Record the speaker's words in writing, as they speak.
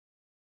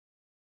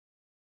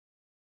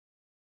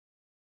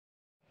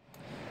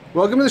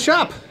Welcome to the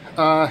shop.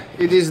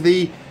 It is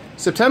the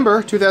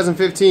September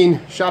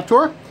 2015 shop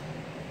tour.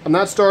 I'm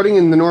not starting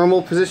in the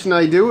normal position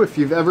I do. If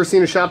you've ever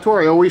seen a shop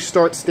tour, I always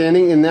start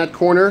standing in that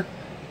corner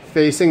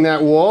facing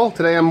that wall.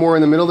 Today I'm more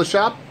in the middle of the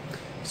shop.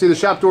 See, the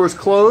shop door is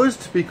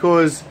closed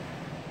because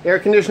air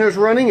conditioner is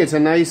running. It's a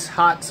nice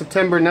hot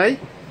September night.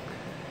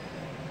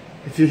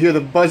 If you hear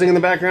the buzzing in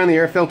the background, the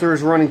air filter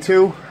is running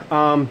too.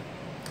 And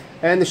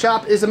the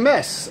shop is a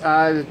mess.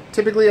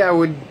 Typically I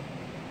would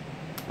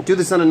do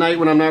this on a night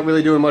when I'm not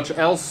really doing much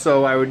else,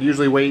 so I would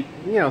usually wait,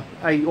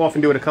 I often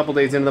do it a couple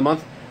days into the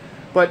month.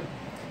 But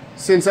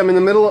since I'm in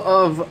the middle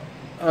of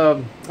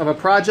a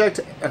project,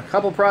 a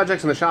couple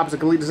projects, and the shop is a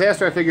complete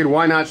disaster, I figured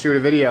why not shoot a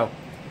video.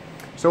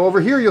 So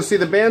over here you'll see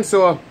the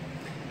bandsaw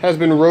has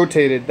been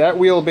rotated. That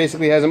wheel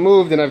basically hasn't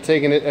moved, and I've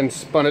taken it and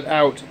spun it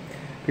out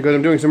because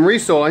I'm doing some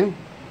resawing.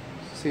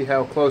 See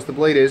how close the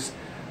blade is.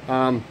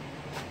 I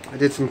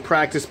did some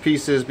practice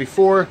pieces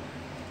before.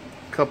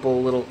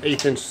 Couple little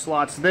 1/8"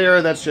 slots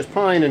there, that's just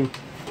pine, and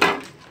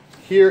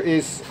here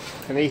is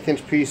an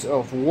 1/8" piece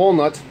of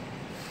walnut.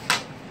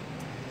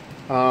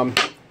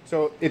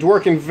 So it's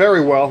working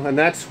very well, and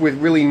that's with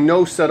really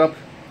no setup.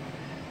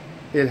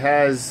 It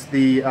has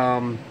the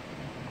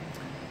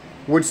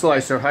wood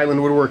slicer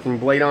Highland Woodworking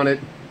blade on it.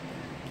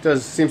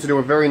 Seems to do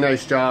a very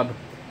nice job,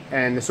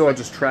 and the saw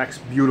just tracks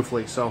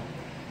beautifully. So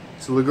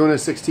it's a Laguna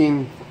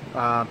 16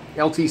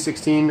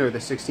 LT16, or the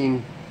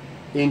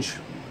 16-inch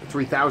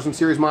 3000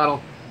 series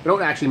model. They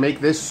don't actually make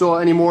this saw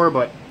anymore,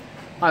 but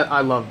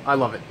I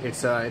love it.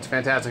 It's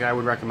fantastic. I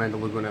would recommend the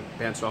Laguna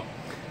bandsaw.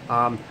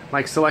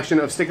 My selection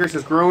of stickers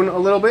has grown a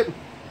little bit,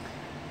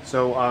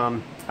 so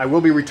I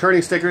will be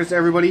returning stickers to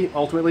everybody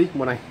ultimately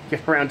when I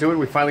get around to it.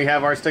 We finally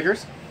have our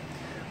stickers.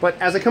 But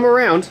as I come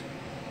around,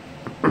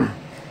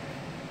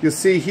 you'll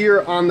see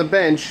here on the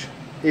bench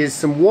is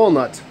some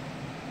walnut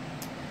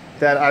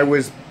that I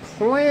was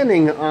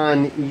planning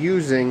on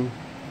using.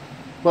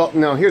 Well,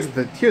 no, here's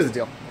the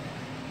deal.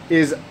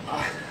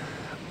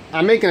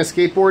 I'm making a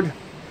skateboard,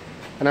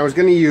 and I was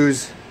going to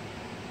use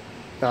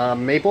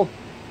maple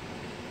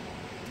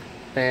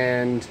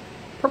and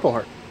Purple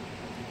Heart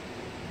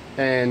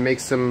and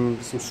make some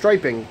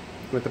striping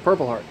with the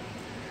Purple Heart.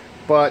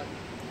 But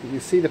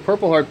you see the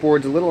Purple Heart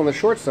board's a little on the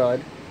short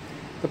side.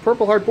 The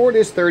Purple Heart board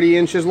is 30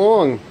 inches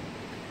long.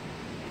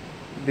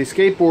 The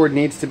skateboard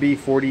needs to be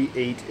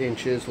 48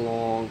 inches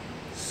long.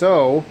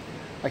 So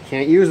I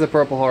can't use the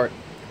Purple Heart.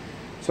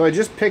 So I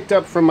just picked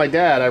up from my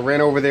dad. I ran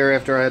over there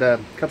after I had a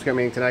Cub Scout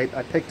meeting tonight.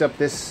 I picked up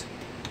this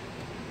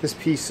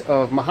piece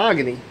of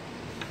mahogany,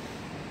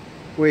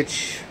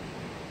 which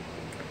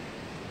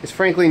is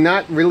frankly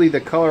not really the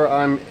color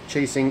I'm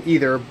chasing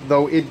either,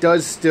 though it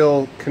does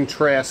still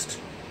contrast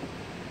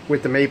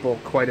with the maple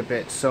quite a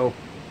bit. So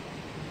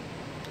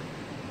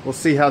we'll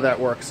see how that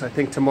works. I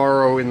think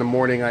tomorrow in the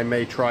morning I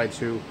may try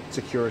to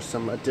secure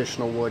some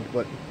additional wood,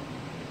 but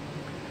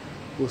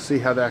we'll see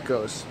how that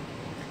goes.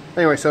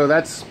 Anyway, so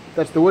that's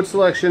the wood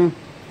selection.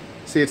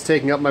 See, it's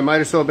taking up my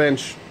miter saw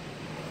bench.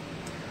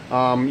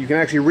 You can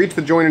actually reach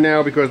the joiner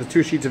now because the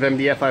 2 sheets of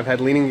MDF I've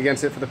had leaning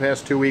against it for the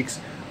past 2 weeks,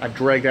 I've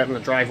dragged out in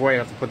the driveway. I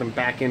have to put them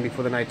back in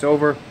before the night's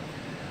over.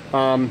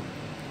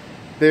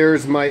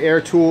 There's my air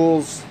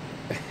tools.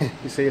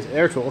 You see, it's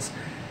air tools.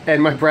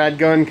 And my brad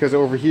gun, because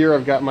over here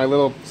I've got my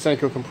little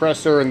Senko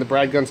compressor, and the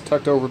brad gun's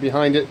tucked over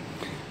behind it.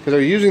 Because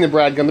I'm using the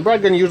brad gun. The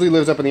brad gun usually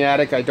lives up in the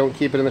attic. I don't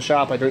keep it in the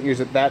shop. I don't use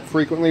it that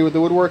frequently with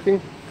the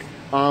woodworking.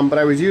 But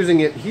I was using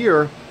it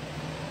here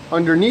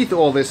underneath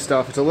all this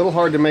stuff. It's a little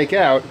hard to make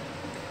out.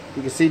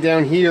 You can see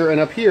down here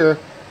and up here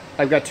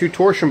I've got 2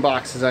 torsion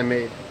boxes I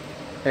made.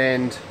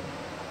 And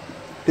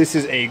this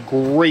is a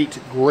great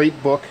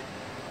book.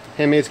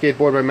 Handmade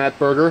Skateboard by Matt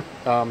Berger.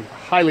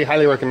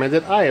 Highly recommend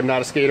it. I am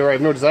not a skater. I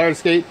have no desire to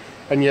skate.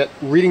 And yet,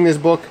 reading this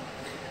book,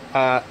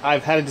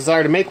 I've had a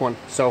desire to make one.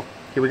 So,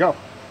 here we go.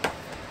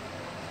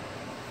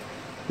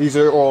 These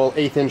are all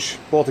 1/8"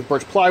 Baltic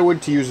birch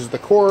plywood to use as the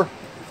core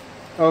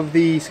of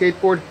the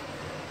skateboard,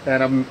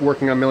 and I'm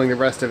working on milling the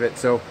rest of it.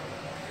 So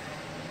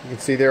you can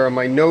see there are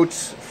my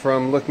notes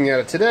from looking at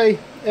it today,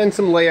 and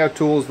some layout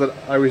tools that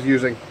I was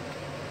using.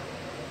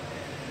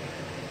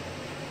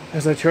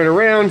 As I turn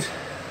around,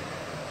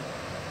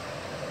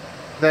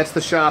 that's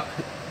the shop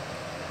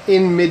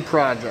in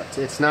mid-project.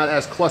 It's not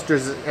as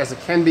clustered as it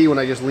can be when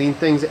I just lean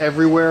things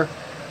everywhere,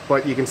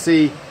 but you can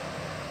see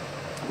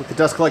with the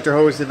dust collector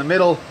hose in the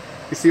middle,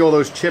 you see all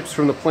those chips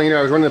from the planer.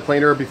 I was running the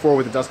planer before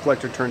with the dust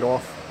collector turned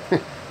off.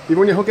 Even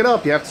when you hook it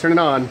up, you have to turn it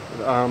on.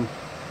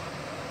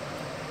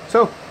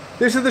 So,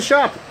 this is the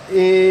shop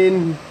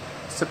in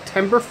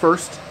September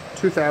 1st,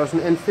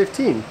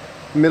 2015.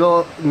 In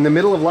the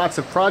middle of lots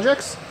of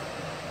projects,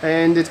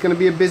 and it's going to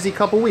be a busy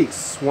couple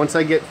weeks. Once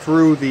I get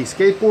through the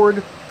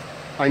skateboard,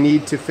 I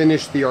need to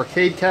finish the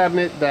arcade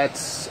cabinet.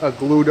 That's a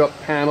glued up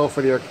panel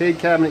for the arcade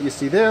cabinet you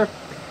see there.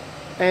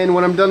 And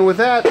when I'm done with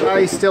that,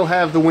 I still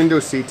have the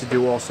window seat to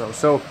do also.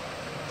 So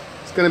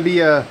it's going to be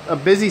a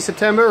busy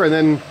September, and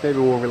then maybe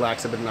we'll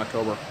relax a bit in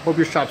October. Hope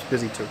your shop's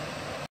busy too.